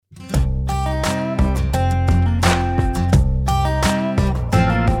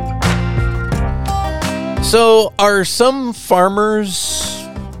So are some farmers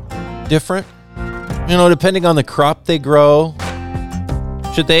different? You know, depending on the crop they grow,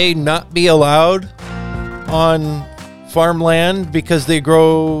 should they not be allowed on farmland because they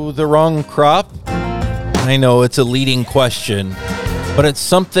grow the wrong crop? I know it's a leading question, but it's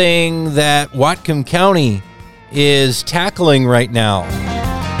something that Whatcom County is tackling right now.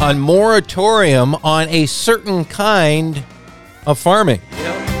 A moratorium on a certain kind of farming.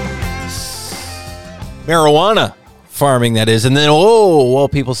 Marijuana farming, that is. And then,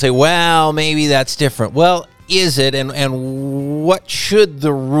 people say, well, maybe that's different. Well, is it? And what should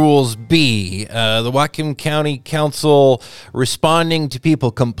the rules be? The Whatcom County Council responding to people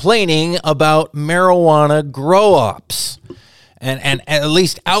complaining about marijuana grow-ops. And at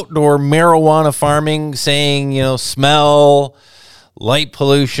least outdoor marijuana farming, saying, you know, smell, light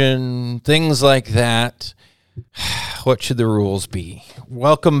pollution, things like that. What should the rules be?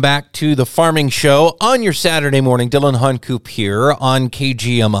 Welcome back to the Farming Show on your Saturday morning. Dylan Honcoop here on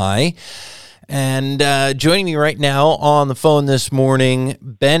KGMI. And joining me right now on the phone this morning,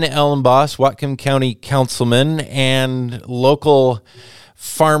 Ben Ellenboss, Whatcom County Councilman and local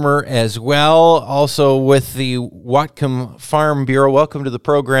farmer as well, also with the Whatcom Farm Bureau. Welcome to the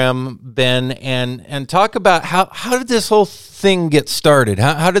program, Ben, and talk about how did this whole thing get started?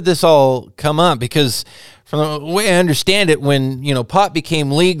 How did this all come up? Because from the way I understand it, when, you know, pot became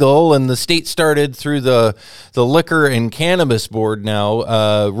legal and the state started through the Liquor and Cannabis Board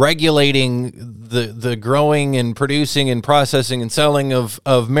now regulating the growing and producing and processing and selling of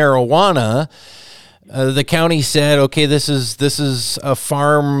marijuana, the county said, okay, this is a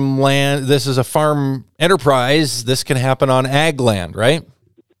farmland, this is a farm enterprise, this can happen on ag land, right?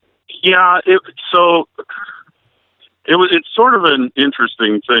 Yeah, it's sort of an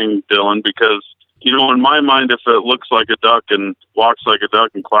interesting thing, Dylan, because, you know, in my mind, if it looks like a duck and walks like a duck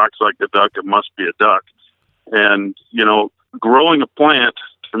and quacks like a duck, it must be a duck. And, you know, growing a plant,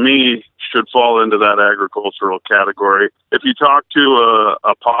 to me, should fall into that agricultural category. If you talk to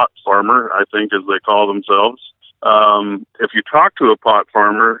a pot farmer, I think as they call themselves, if you talk to a pot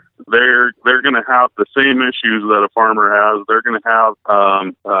farmer, they're going to have the same issues that a farmer has. They're going to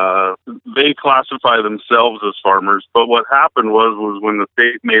have, they classify themselves as farmers. But what happened was when the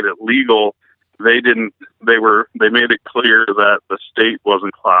state made it legal, they made it clear that the state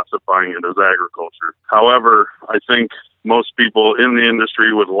wasn't classifying it as agriculture. However, I think most people in the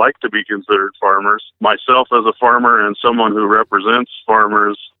industry would like to be considered farmers. Myself as a farmer and someone who represents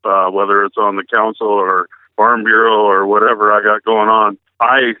farmers, whether it's on the council or Farm Bureau or whatever I got going on,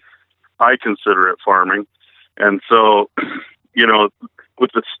 I consider it farming. And so, you know,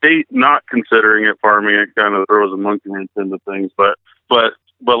 with the state not considering it farming, it kind of throws a monkey wrench into things. But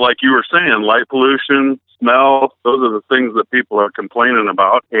like you were saying, light pollution, smell, those are the things that people are complaining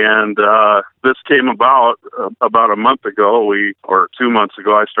about. And this came about a month ago, or 2 months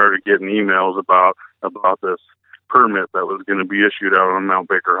ago, I started getting emails about this permit that was going to be issued out on Mount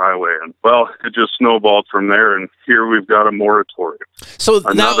Baker Highway. And, well, it just snowballed from there, and here we've got a moratorium. So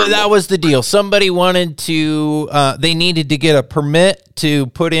that was the deal. Somebody wanted to, they needed to get a permit to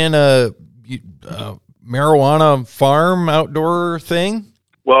put in a marijuana farm outdoor thing?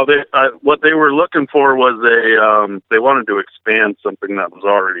 Well, what they were looking for was they wanted to expand something that was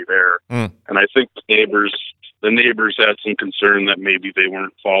already there, and I think the neighbors had some concern that maybe they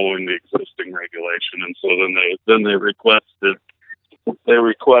weren't following the existing regulation, and so then they requested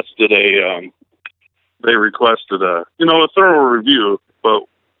a a thorough review, but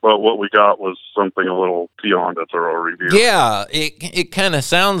what we got was something a little beyond a thorough review. Yeah, it kind of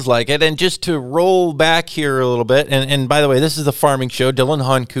sounds like it. And just to roll back here a little bit, and by the way, this is the Farming Show. Dylan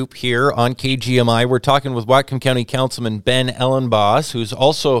Honcoop here on KGMI. We're talking with Whatcom County Councilman Ben Ellenboss, who's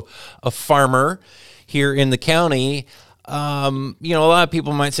also a farmer here in the county. A lot of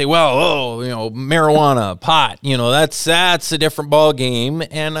people might say, well, marijuana, pot, that's a different ball game.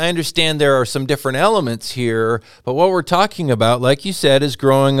 And I understand there are some different elements here, but what we're talking about, like you said, is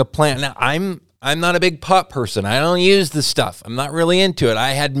growing a plant. Now, I'm not a big pot person. I don't use this stuff. I'm not really into it. I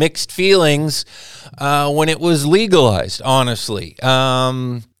had mixed feelings when it was legalized, honestly.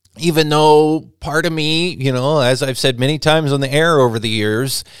 Even though part of me, as I've said many times on the air over the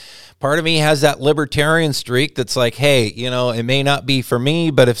years, part of me has that libertarian streak that's like, hey, it may not be for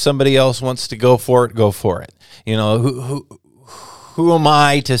me, but if somebody else wants to go for it, go for it. Who am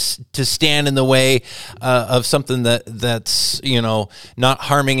I to stand in the way of something that's not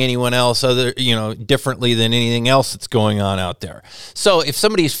harming anyone else differently than anything else that's going on out there. So if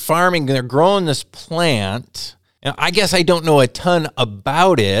somebody's farming, they're growing this plant, I guess I don't know a ton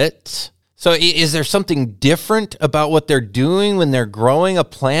about it. So is there something different about what they're doing when they're growing a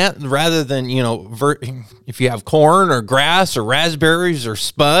plant rather than, if you have corn or grass or raspberries or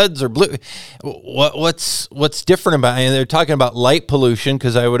spuds or blue, what's different about it? And they're talking about light pollution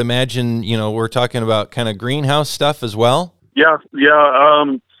because I would imagine, we're talking about kind of greenhouse stuff as well. Yeah.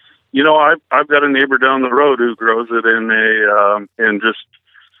 I've got a neighbor down the road who grows it in just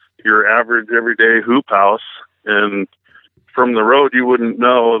your average everyday hoop house, and from the road you wouldn't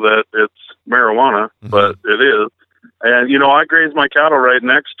know that it's marijuana, but it is. And I graze my cattle right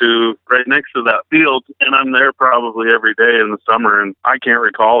next to that field, and I'm there probably every day in the summer, and I can't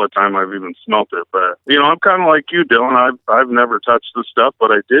recall a time I've even smelt it. But I'm kind of like you, Dylan. I've never touched the stuff,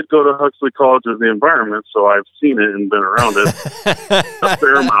 but I did go to Huxley College of the Environment, so I've seen it and been around it a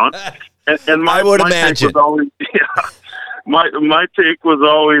fair amount. And my take was always, my take was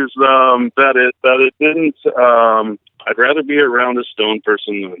always that it didn't. I'd rather be around a stoned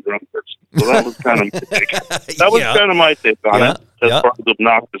person than a drunk person. So that was kind of my take. That was kind of my take on it, as far as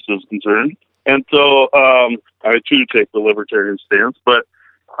obnoxious is concerned. And so I too take the libertarian stance. But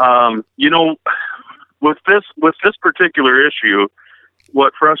with this particular issue,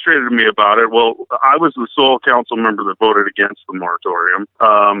 what frustrated me about it, I was the sole council member that voted against the moratorium.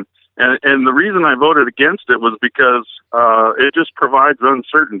 And the reason I voted against it was because it just provides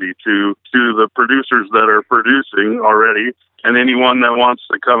uncertainty to the producers that are producing already, and anyone that wants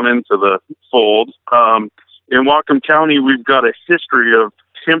to come into the fold. In Whatcom County, we've got a history of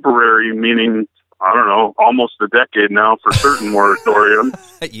temporary, meaning, I don't know, almost a decade now for certain moratoriums.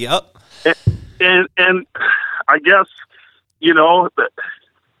 Yep. And I guess,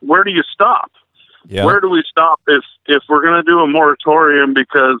 where do you stop? Yeah. Where do we stop if we're going to do a moratorium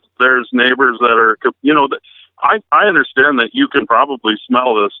because there's neighbors that are, I understand that you can probably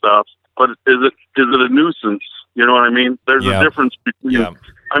smell this stuff, but is it a nuisance? You know what I mean? There's a difference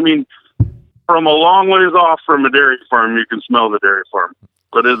between, from a long ways off from a dairy farm, you can smell the dairy farm.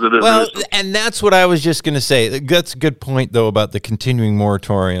 But is it a nuisance? And that's what I was just going to say. That's a good point, though, about the continuing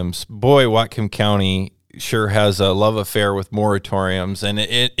moratoriums. Boy, Whatcom County sure has a love affair with moratoriums, and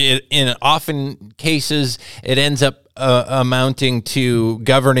it in often cases it ends up amounting to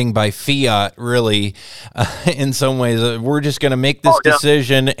governing by fiat, really. In some ways, we're just going to make this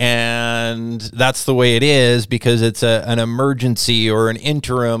decision, and that's the way it is because it's an emergency or an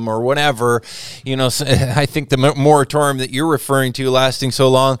interim or whatever. So I think the moratorium that you're referring to lasting so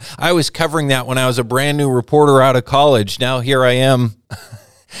long, I was covering that when I was a brand new reporter out of college. Now here I am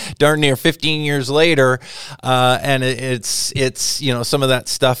darn near 15 years later, and it's some of that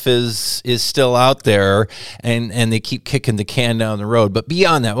stuff is still out there, and they keep kicking the can down the road. But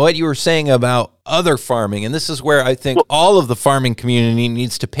beyond that, what you were saying about other farming, and this is where I think all of the farming community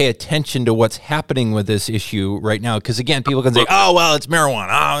needs to pay attention to what's happening with this issue right now, because again, people can say, oh, well, it's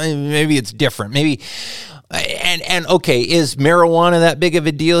marijuana, maybe it's different, maybe. And okay, is marijuana that big of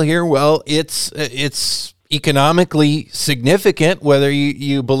a deal here? Well, it's economically significant, whether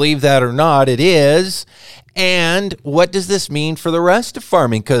you believe that or not, it is. And what does this mean for the rest of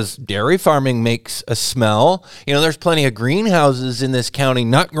farming? Because dairy farming makes a smell. There's plenty of greenhouses in this county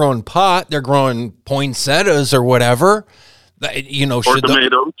not growing pot. They're growing poinsettias or whatever.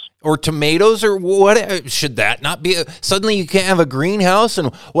 Or tomatoes or what? Should that not be? Suddenly you can't have a greenhouse,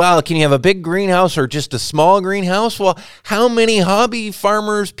 and can you have a big greenhouse or just a small greenhouse? Well, how many hobby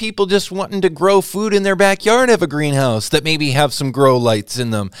farmers, people just wanting to grow food in their backyard, have a greenhouse that maybe have some grow lights in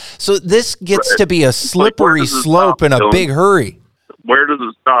them? So this gets to be a slippery slope in a big hurry. Where does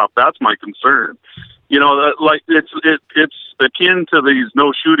it stop? That's my concern. It's akin to these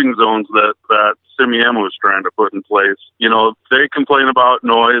no shooting zones that Semiahmoo is trying to put in place. They complain about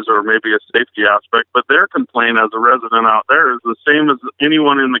noise or maybe a safety aspect, but their complaint as a resident out there is the same as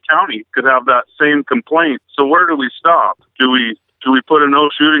anyone in the county could have that same complaint. So where do we stop? Do we put a no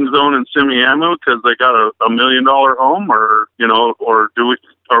shooting zone in Semiahmoo because they got a $1 million home, or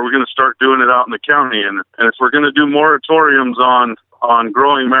are we going to start doing it out in the county? And if we're going to do moratoriums on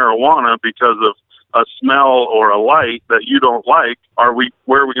growing marijuana because of a smell or a light that you don't like, where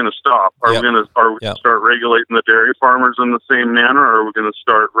are we going to stop? Are we going to start regulating the dairy farmers in the same manner? Or are we going to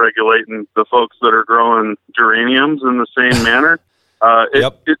start regulating the folks that are growing geraniums in the same manner?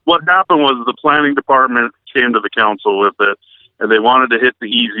 What happened was the planning department came to the council with it, and they wanted to hit the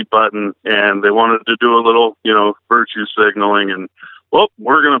easy button, and they wanted to do a little, virtue signaling, and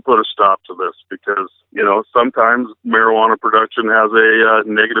we're going to put a stop to this because, sometimes marijuana production has a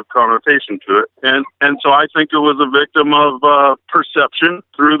negative connotation to it. And so I think it was a victim of perception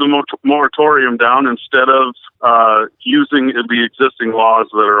through the moratorium down instead of using the existing laws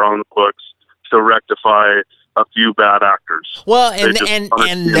that are on the books to rectify a few bad actors. Well, and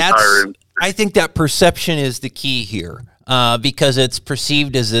I think that perception is the key here. Because it's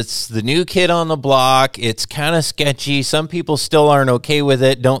perceived as it's the new kid on the block. It's kind of sketchy. Some people still aren't okay with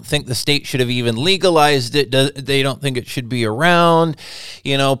it, don't think the state should have even legalized it. They don't think it should be around.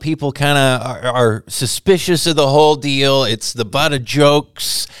 People kind of are suspicious of the whole deal. It's the butt of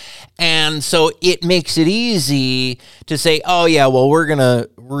jokes. And so it makes it easy to say, oh, yeah, well, we're going to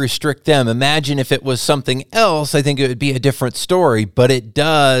restrict them. Imagine if it was something else. I think it would be a different story. But it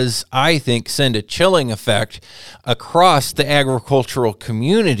does, I think, send a chilling effect across the agricultural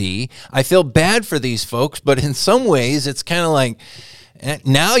community. I feel bad for these folks, but in some ways, it's kind of like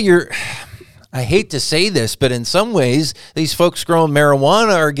now I hate to say this, but in some ways, these folks growing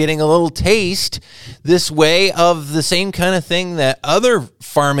marijuana are getting a little taste this way of the same kind of thing that other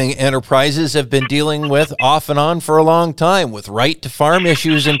farming enterprises have been dealing with off and on for a long time, with right to farm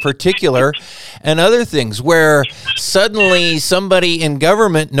issues in particular and other things, where suddenly somebody in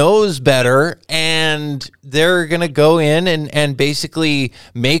government knows better and they're going to go in and basically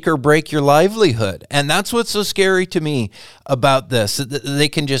make or break your livelihood. And that's what's so scary to me about this. They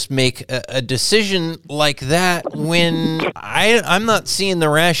can just make a decision like that when I'm not seeing the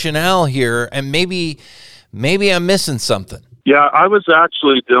rationale here, and maybe I'm missing something. Yeah, I was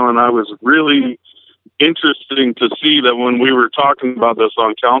actually, Dylan, I was really interesting to see that when we were talking about this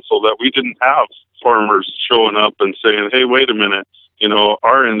on council, that we didn't have farmers showing up and saying, hey, wait a minute,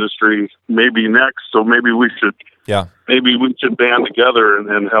 our industry may be next, so maybe we should band together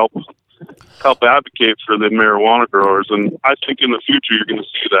and help advocate for the marijuana growers. And I think in the future you're going to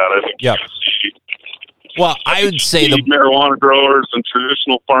see that. I think you're going to see. Well, I would say the marijuana growers and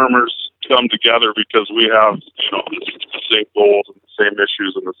traditional farmers come together because we have, the same goals and the same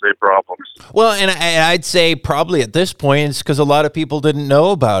issues and the same problems. Well, and I'd say probably at this point it's because a lot of people didn't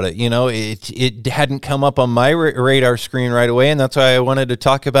know about it. It hadn't come up on my radar screen right away, and that's why I wanted to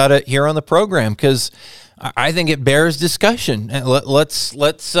talk about it here on the program, because I think it bears discussion. Let's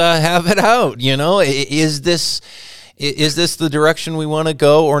have it out. Is this the direction we want to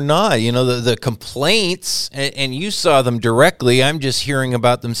go or not? The complaints, and you saw them directly. I'm just hearing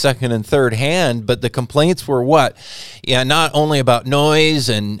about them second and third hand, but the complaints were what? Yeah, not only about noise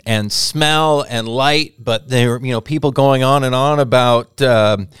and smell and light, but they were, people going on and on about,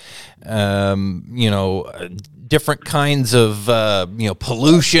 different kinds of,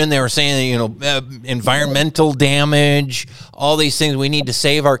 pollution. They were saying, environmental damage, all these things. We need to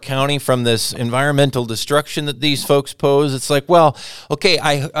save our county from this environmental destruction that these folks pose. It's like, well, okay,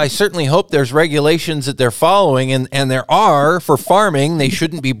 I certainly hope there's regulations that they're following, and there are for farming. They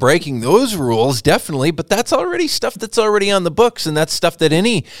shouldn't be breaking those rules, definitely, but that's already stuff that's already on the books, and that's stuff that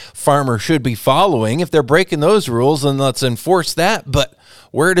any farmer should be following. If they're breaking those rules, then let's enforce that. But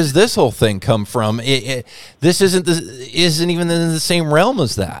where does this whole thing come from? This isn't even in the same realm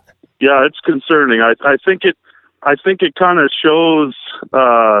as that. Yeah, it's concerning. I think it kind of shows.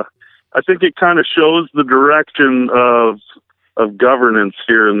 I think it kind of shows the direction of governance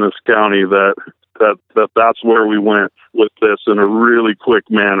here in this county. That's where we went with this in a really quick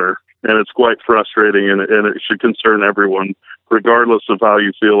manner, and it's quite frustrating. And it should concern everyone, regardless of how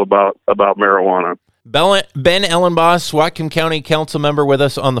you feel about marijuana. Ben Ellenboss, Whatcom County Council member, with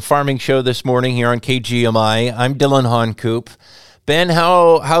us on the Farming Show this morning here on KGMI. I'm Dylan Honcoop. Ben,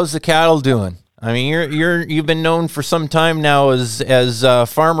 how's the cattle doing? I mean, you've been known for some time now as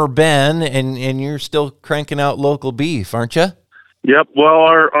Farmer Ben, and you're still cranking out local beef, aren't you? Yep. Well,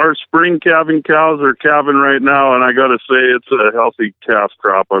 our spring calving cows are calving right now, and I got to say it's a healthy calf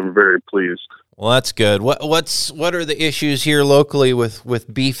crop. I'm very pleased. Well, that's good. What are the issues here locally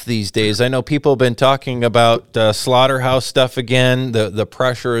with beef these days? I know people have been talking about slaughterhouse stuff again. The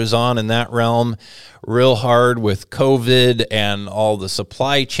pressure is on in that realm real hard with COVID and all the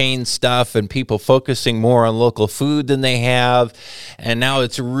supply chain stuff, and people focusing more on local food than they have. And now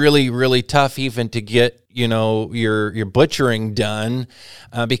it's really, really tough even to get your butchering done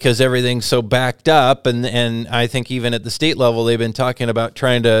because everything's so backed up, and I think even at the state level they've been talking about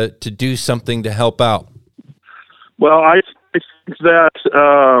trying to do something to help out. Well, I think that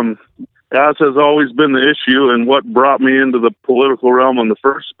as has always been the issue, and what brought me into the political realm in the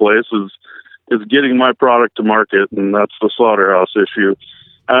first place is getting my product to market, and that's the slaughterhouse issue.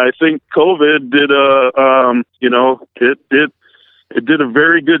 And I think COVID did it did a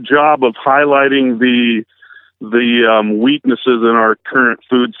very good job of highlighting the weaknesses in our current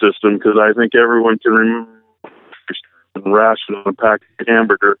food system, because I think everyone can remember ration on a packaged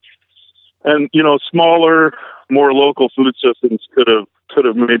hamburger, and smaller, more local food systems could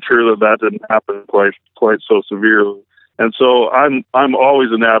have made sure that didn't happen quite so severely. And so I'm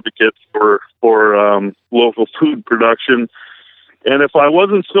always an advocate for local food production. And if I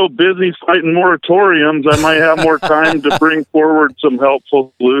wasn't so busy fighting moratoriums, I might have more time to bring forward some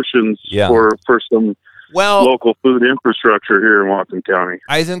helpful solutions for some local food infrastructure here in Whatcom County.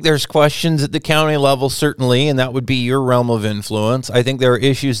 I think there's questions at the county level, certainly, and that would be your realm of influence. I think there are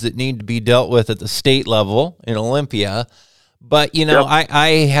issues that need to be dealt with at the state level in Olympia. But, you know,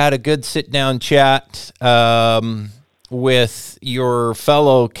 I had a good sit-down chat with your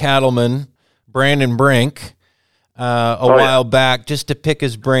fellow cattleman, Brandon Brink, a while back, just to pick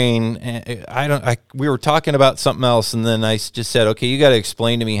his brain. We were talking about something else, and then I just said, okay, you got to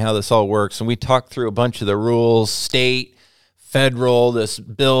explain to me how this all works. And we talked through a bunch of the rules, state, federal, this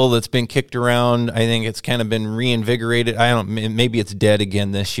bill that's been kicked around. I think it's kind of been reinvigorated. Maybe it's dead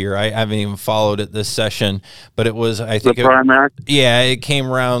again this year. I haven't even followed it this session, but it was, I think, the Prime Act. Yeah, it came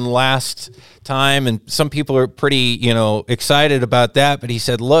around last time, and some people are pretty, excited about that. But he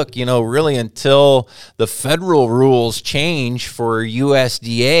said, look, really until the federal rules change for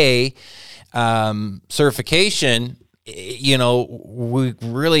USDA certification, we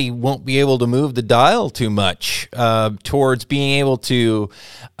really won't be able to move the dial too much towards being able to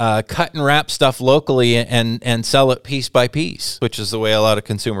cut and wrap stuff locally and sell it piece by piece, which is the way a lot of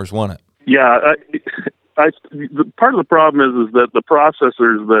consumers want it. Yeah, part of the problem is that the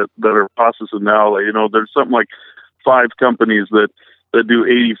processors that are processing now, there's something like 5 companies that do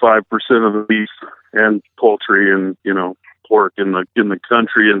 85% of the beef and poultry and pork in the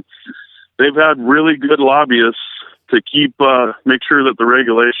country, and they've had really good lobbyists to make sure that the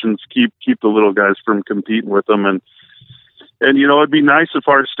regulations keep the little guys from competing with them. And it'd be nice if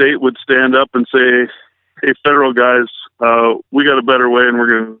our state would stand up and say, hey, federal guys, we got a better way, and we're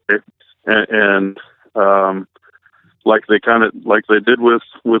going to, and like they did with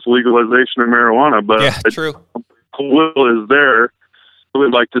legalization of marijuana. But yeah, true. Will is there.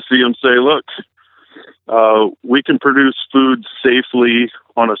 We'd like to see them say, look, we can produce food safely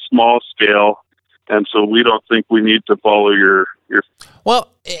on a small scale, and so we don't think we need to follow your. Well,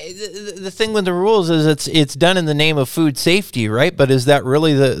 the thing with the rules is it's done in the name of food safety, right? But is that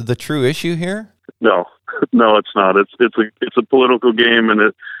really the true issue here? No, it's not. It's a political game,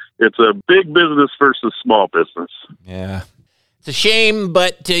 and it's a big business versus small business. Yeah. It's a shame,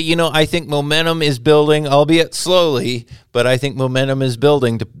 but, I think momentum is building, albeit slowly, but I think momentum is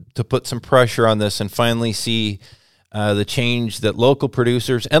building to put some pressure on this and finally see the change that local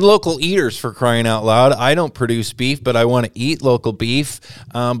producers and local eaters, for crying out loud. I don't produce beef, but I want to eat local beef,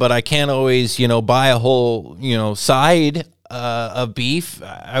 but I can't always, buy a whole, side of beef.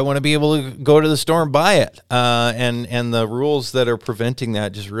 I want to be able to go to the store and buy it. And the rules that are preventing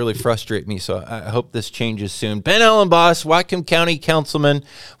that just really frustrate me. So I hope this changes soon. Ben Ellenboss, Whatcom County Councilman,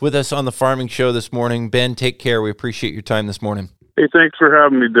 with us on the Farming Show this morning. Ben, take care. We appreciate your time this morning. Hey, thanks for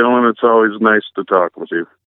having me, Dylan. It's always nice to talk with you.